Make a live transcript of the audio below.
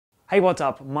Hey, what's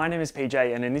up? My name is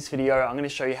PJ, and in this video I'm going to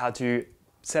show you how to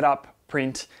set up,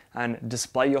 print and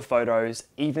display your photos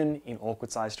even in awkward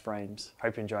sized frames.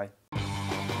 Hope you enjoy.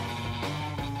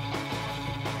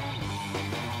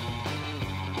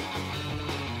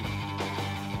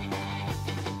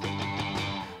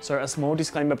 So a small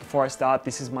disclaimer before I start,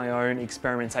 this is my own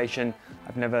experimentation.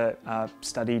 I've never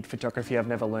studied photography, I've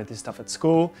never learned this stuff at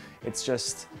school. It's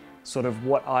just sort of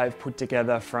what I've put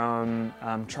together from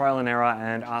trial and error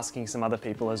and asking some other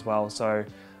people as well. So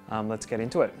let's get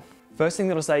into it. First thing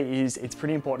that I'll say is it's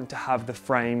pretty important to have the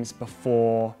frames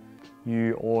before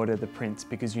you order the prints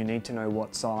because you need to know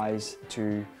what size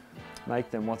to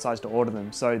make them, what size to order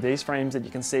them. So these frames that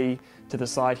you can see to the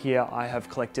side here, I have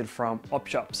collected from op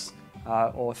shops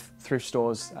or thrift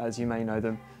stores, as you may know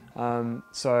them.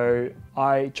 So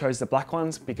I chose the black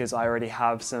ones because I already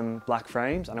have some black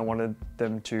frames and I wanted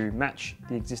them to match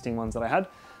the existing ones that I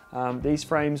had. These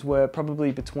frames were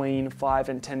probably between $5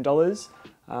 and $10,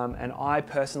 and I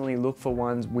personally look for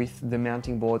ones with the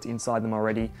mounting boards inside them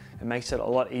already. It makes it a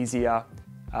lot easier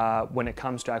when it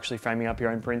comes to actually framing up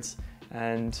your own prints,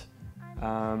 and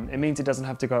it means it doesn't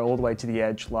have to go all the way to the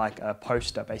edge like a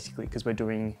poster basically, because we're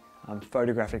doing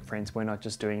photographic prints, we're not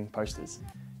just doing posters.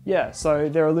 Yeah, so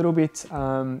they're a little bit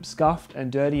scuffed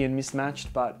and dirty and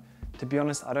mismatched, but to be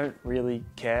honest, I don't really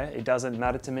care. It doesn't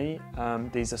matter to me.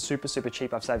 These are super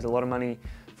cheap. I've saved a lot of money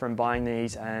from buying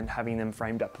these and having them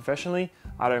framed up professionally.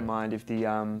 I don't mind if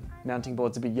the mounting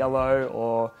board's a bit yellow,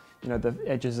 or the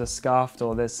edges are scuffed,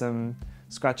 or there's some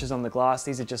scratches on the glass.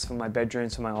 These are just for my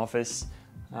bedrooms, for my office.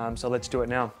 So let's do it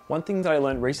now. One thing that I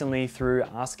learned recently through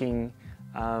asking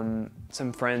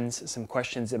some friends some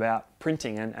questions about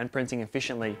printing and printing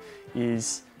efficiently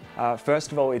is,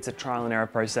 first of all, it's a trial and error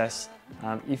process.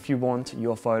 If you want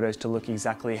your photos to look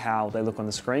exactly how they look on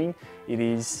the screen, it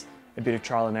is a bit of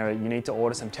trial and error. You need to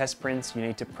order some test prints, you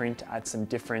need to print at some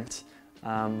different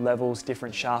levels,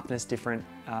 different sharpness, different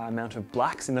amount of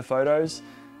blacks in the photos,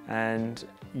 and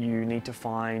you need to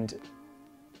find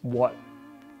what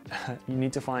you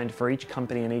need to find for each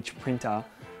company and each printer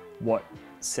what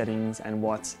settings and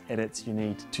what edits you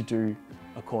need to do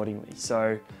accordingly.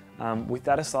 So with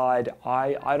that aside,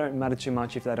 I don't matter too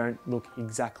much if they don't look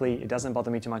exactly, it doesn't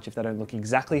bother me too much if they don't look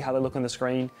exactly how they look on the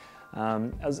screen.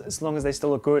 As long as they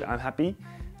still look good, I'm happy.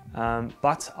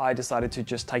 But I decided to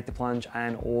just take the plunge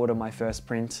and order my first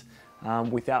print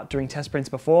without doing test prints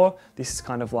before. This is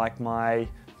kind of like my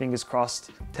fingers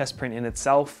crossed test print in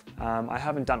itself. I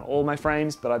haven't done all my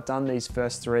frames, but I've done these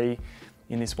first three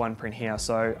in this one print here,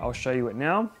 so I'll show you it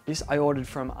now. This I ordered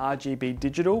from RGB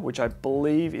Digital, which I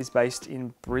believe is based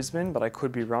in Brisbane, but I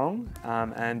could be wrong.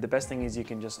 And the best thing is you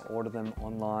can just order them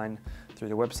online through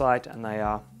the website, and they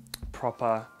are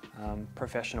proper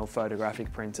professional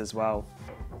photographic prints as well.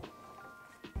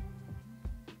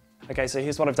 Okay, so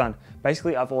here's what I've done.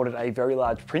 Basically, I've ordered a very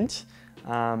large print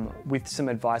with some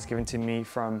advice given to me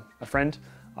from a friend.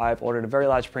 I've ordered a very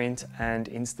large print, and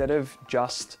instead of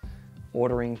just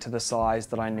ordering to the size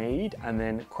that I need and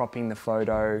then cropping the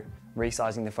photo,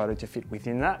 resizing the photo to fit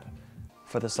within that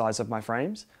for the size of my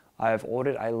frames, I have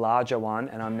ordered a larger one,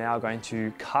 and I'm now going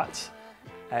to cut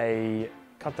the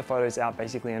photos out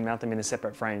basically and mount them in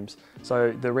separate frames.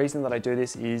 So the reason that I do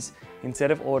this is,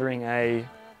 instead of ordering a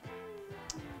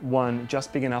one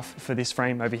just big enough for this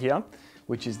frame over here,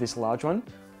 which is this large one,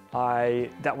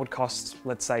 that would cost,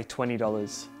 let's say,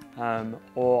 $20.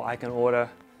 Or I can order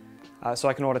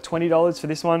 $20 for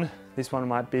this one. This one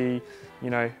might be,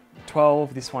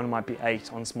 $12. This one might be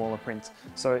 $8 on smaller prints.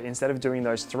 So instead of doing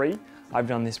those three, I've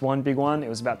done this one big one. It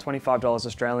was about $25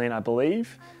 Australian, I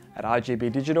believe, at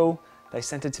RGB Digital. They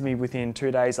sent it to me within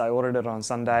 2 days. I ordered it on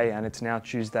Sunday, and it's now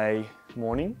Tuesday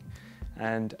morning,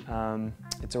 and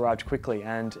it's arrived quickly,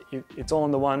 and it's all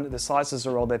on the one. The sizes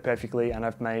are all there perfectly, and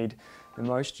I've made the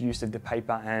most use of the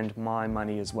paper and my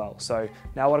money as well. So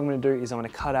now what I'm going to do is I'm going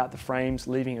to cut out the frames,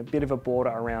 leaving a bit of a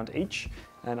border around each,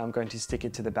 and I'm going to stick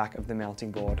it to the back of the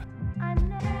mounting board.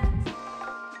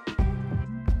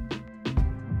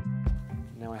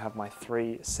 Now I have my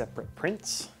 3 separate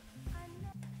prints.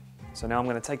 So now I'm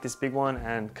going to take this big one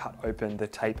and cut open the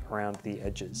tape around the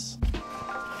edges.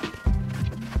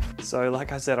 So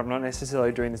like I said, I'm not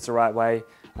necessarily doing this the right way,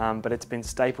 but it's been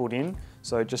stapled in.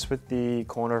 So just with the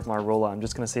corner of my ruler, I'm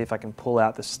just going to see if I can pull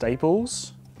out the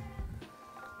staples.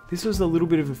 This was a little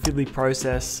bit of a fiddly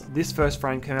process. This first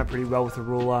frame came out pretty well with a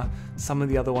ruler. Some of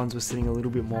the other ones were sitting a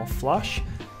little bit more flush.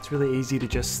 It's really easy to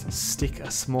just stick a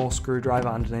small screwdriver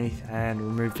underneath and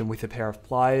remove them with a pair of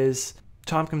pliers.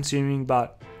 Time consuming,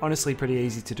 but honestly pretty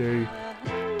easy to do.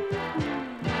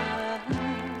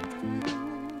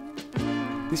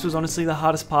 This was honestly the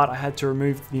hardest part. I had to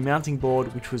remove the mounting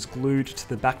board, which was glued to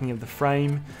the backing of the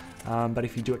frame, but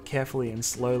if you do it carefully and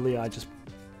slowly, I just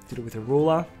did it with a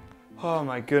ruler. Oh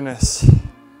my goodness.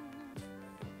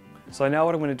 So now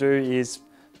what I'm going to do is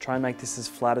try and make this as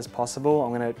flat as possible.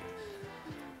 I'm going to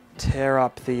tear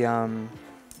up the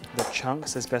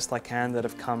chunks as best I can that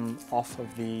have come off of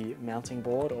the mounting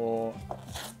board, or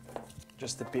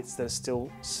just the bits that are still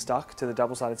stuck to the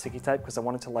double-sided sticky tape, because I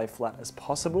want it to lay flat as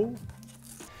possible.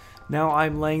 Now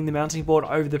I'm laying the mounting board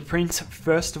over the print.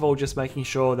 First of all, just making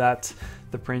sure that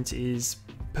the print is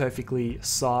perfectly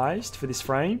sized for this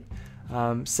frame.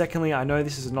 Secondly, I know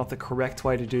this is not the correct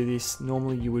way to do this.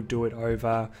 Normally you would do it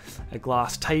over a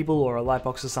glass table or a light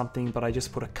box or something, but I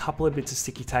just put a couple of bits of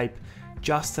sticky tape,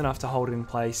 just enough to hold it in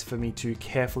place for me to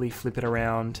carefully flip it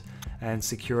around and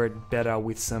secure it better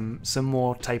with some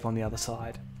more tape on the other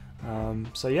side.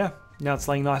 So yeah, now it's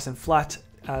laying nice and flat,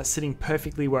 sitting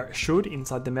perfectly where it should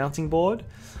inside the mounting board.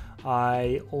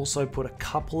 I also put a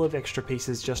couple of extra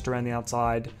pieces just around the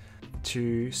outside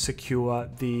to secure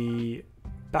the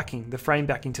backing, the frame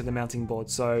backing to the mounting board.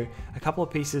 So a couple of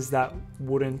pieces that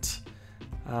wouldn't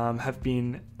have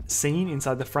been seen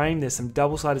inside the frame. There's some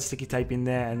double-sided sticky tape in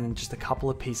there, and then just a couple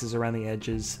of pieces around the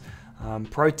edges.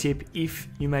 Pro tip, if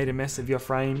you made a mess of your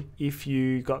frame, if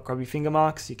you got grubby finger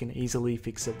marks, you can easily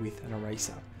fix it with an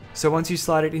eraser. So once you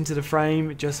slide it into the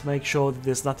frame, just make sure that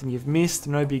there's nothing you've missed,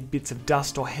 no big bits of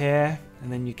dust or hair,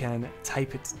 and then you can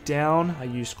tape it down. I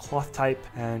used cloth tape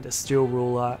and a steel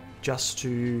ruler just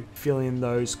to fill in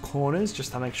those corners,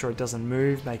 just to make sure it doesn't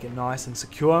move, make it nice and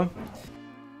secure.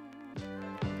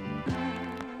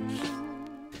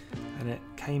 And it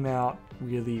came out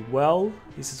really well.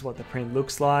 This is what the print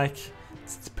looks like.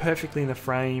 It's perfectly in the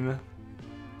frame.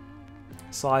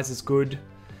 Size is good.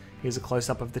 Here's a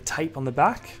close-up of the tape on the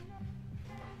back.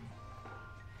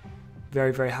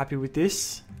 Very, very happy with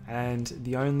this. And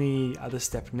the only other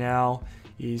step now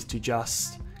is to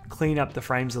just clean up the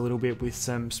frames a little bit with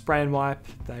some spray and wipe.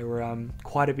 They were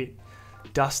quite a bit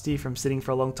dusty from sitting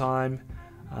for a long time.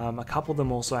 A couple of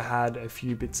them also had a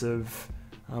few bits of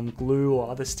glue or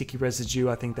other sticky residue.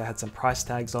 I think they had some price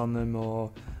tags on them,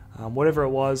 or whatever it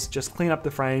was. Just clean up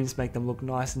the frames, make them look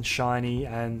nice and shiny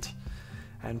and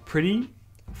pretty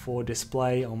for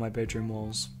display on my bedroom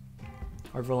walls.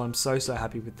 Overall, I'm so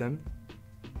happy with them.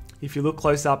 If you look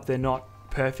close up, they're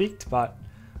not perfect, but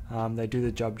they do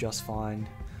the job just fine.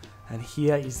 And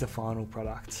here is the final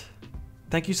product.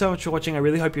 Thank you so much for watching. I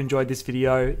really hope you enjoyed this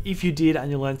video. If you did and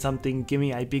you learned something, give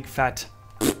me a big fat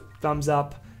thumbs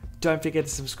up. Don't forget to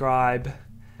subscribe,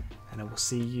 and I will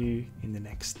see you in the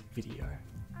next video.